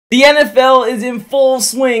The NFL is in full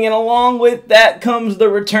swing, and along with that comes the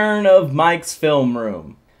return of Mike's Film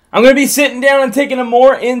Room. I'm going to be sitting down and taking a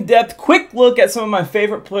more in-depth, quick look at some of my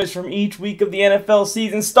favorite plays from each week of the NFL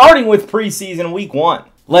season, starting with preseason week 1.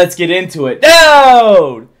 Let's get into it.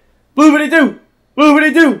 Down! Boobity-doo!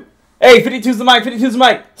 Boobity-doo! Hey, 52's the mic, 52's the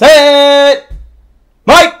mic. Set!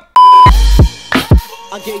 Mike!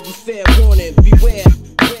 I gave you fair warning, beware,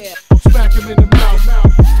 beware. I'll smack him in the mouth.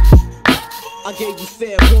 I gave you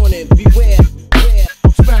fair warning, beware, beware.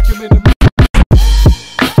 I'll smack him in the mouth.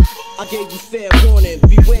 I gave you fair warning,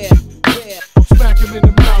 beware, beware. I'll smack him in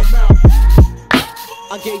the mouth.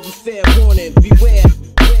 I gave you fair warning, beware,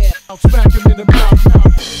 beware. I'll smack him in the mouth.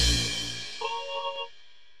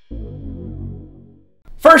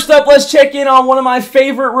 First up, let's check in on one of my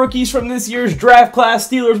favorite rookies from this year's draft class,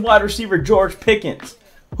 Steelers wide receiver George Pickens,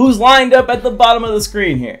 who's lined up at the bottom of the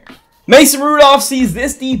screen here. Mason Rudolph sees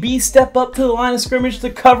this DB step up to the line of scrimmage to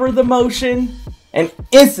cover the motion, and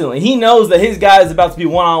instantly he knows that his guy is about to be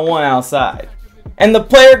one-on-one outside. And the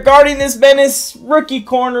player guarding this menace, rookie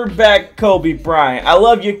cornerback Kobe Bryant. I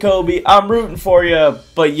love you, Kobe. I'm rooting for you,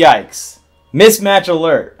 but yikes. Mismatch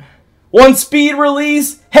alert. One speed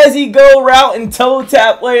release, hezzy go route, and toe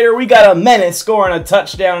tap later, we got a menace scoring a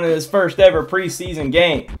touchdown in his first ever preseason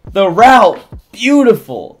game. The route,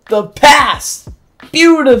 beautiful. The pass,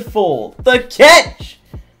 beautiful. The catch,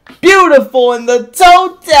 beautiful. And the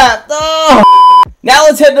toe tap, oh. Now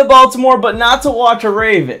let's head to Baltimore, but not to watch a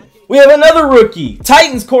Raven. We have another rookie,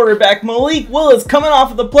 Titans quarterback Malik Willis, coming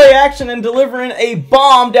off of the play action and delivering a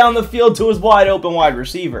bomb down the field to his wide open wide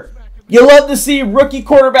receiver. You love to see rookie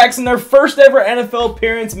quarterbacks in their first ever NFL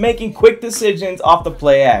appearance making quick decisions off the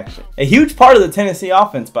play action. A huge part of the Tennessee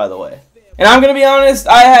offense, by the way. And I'm going to be honest,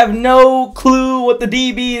 I have no clue what the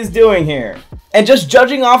DB is doing here. And just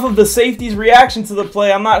judging off of the safety's reaction to the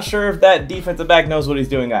play, I'm not sure if that defensive back knows what he's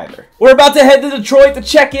doing either. We're about to head to Detroit to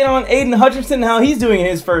check in on Aiden Hutchinson and how he's doing in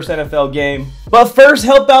his first NFL game. But first,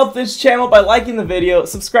 help out this channel by liking the video,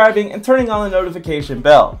 subscribing, and turning on the notification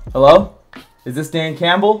bell. Hello? Is this Dan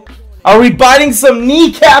Campbell? Are we biting some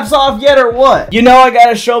kneecaps off yet or what? You know I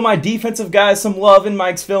gotta show my defensive guys some love in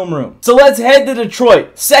Mike's Film Room. So let's head to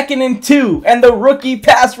Detroit. 2nd and 2, and the rookie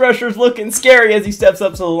pass rusher's looking scary as he steps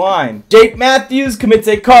up to the line. Jake Matthews commits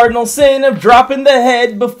a cardinal sin of dropping the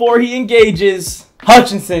head before he engages.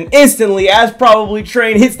 Hutchinson instantly, as probably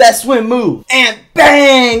trained, hits that swim move and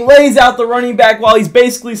bang, lays out the running back while he's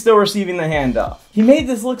basically still receiving the handoff. He made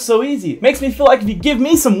this look so easy. Makes me feel like if you give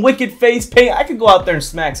me some wicked face paint, I could go out there and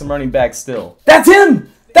smack some running backs still. That's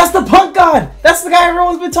him! That's the punt god! That's the guy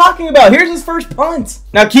everyone's been talking about. Here's his first punt.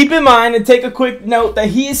 Now keep in mind and take a quick note that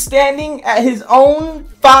he is standing at his own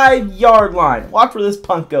 5-yard line. Watch where this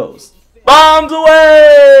punt goes. Bombs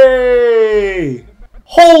away!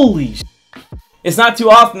 Holy shit. It's not too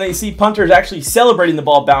often that you see punters actually celebrating the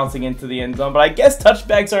ball bouncing into the end zone, but I guess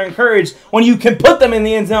touchbacks are encouraged when you can put them in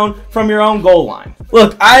the end zone from your own goal line.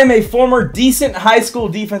 Look, I am a former decent high school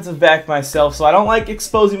defensive back myself, so I don't like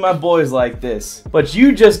exposing my boys like this. But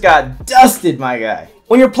you just got dusted, my guy.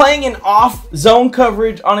 When you're playing in off-zone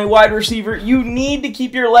coverage on a wide receiver, you need to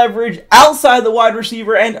keep your leverage outside the wide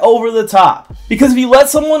receiver and over the top. Because if you let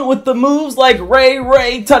someone with the moves like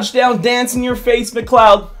Ray touchdown dance in your face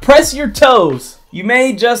McCloud press your toes, you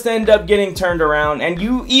may just end up getting turned around, and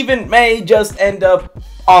you even may just end up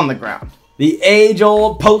on the ground. The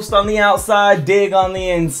age-old post on the outside, dig on the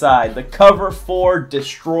inside. The cover 4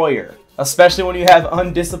 destroyer. Especially when you have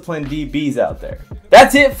undisciplined DBs out there.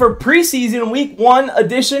 That's it for preseason week 1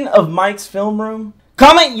 edition of Mike's Film Room.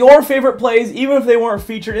 Comment your favorite plays, even if they weren't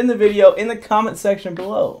featured in the video, in the comment section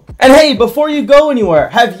below. And hey, before you go anywhere,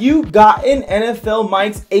 have you gotten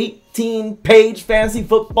NFLMike's 18-page fantasy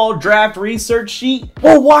football draft research sheet?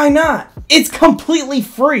 Well, why not? It's completely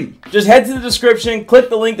free. Just head to the description, click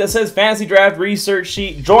the link that says Fantasy Draft Research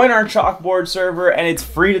Sheet, join our chalkboard server, and it's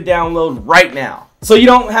free to download right now. So you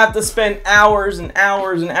don't have to spend hours and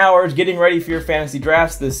hours and hours getting ready for your fantasy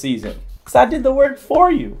drafts this season. Because I did the work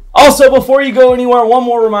for you. Also, before you go anywhere, one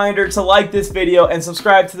more reminder to like this video and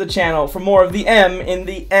subscribe to the channel for more of the M in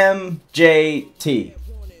the MJT.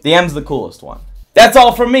 The M's the coolest one. That's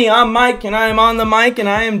all from me. I'm Mike, and I am on the mic, and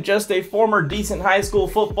I am just a former decent high school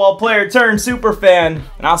football player turned super fan.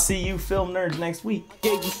 And I'll see you film nerds next week.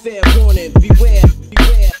 Gave you fair warning, beware,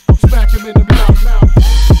 beware. I'll smack him in the mouth.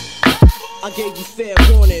 I gave you fair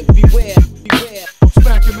warning, beware, beware. I'll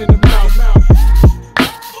smack him in the mouth.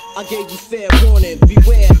 I gave you fair warning,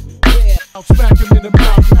 beware, beware. I'll smack him in the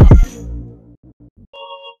mouth.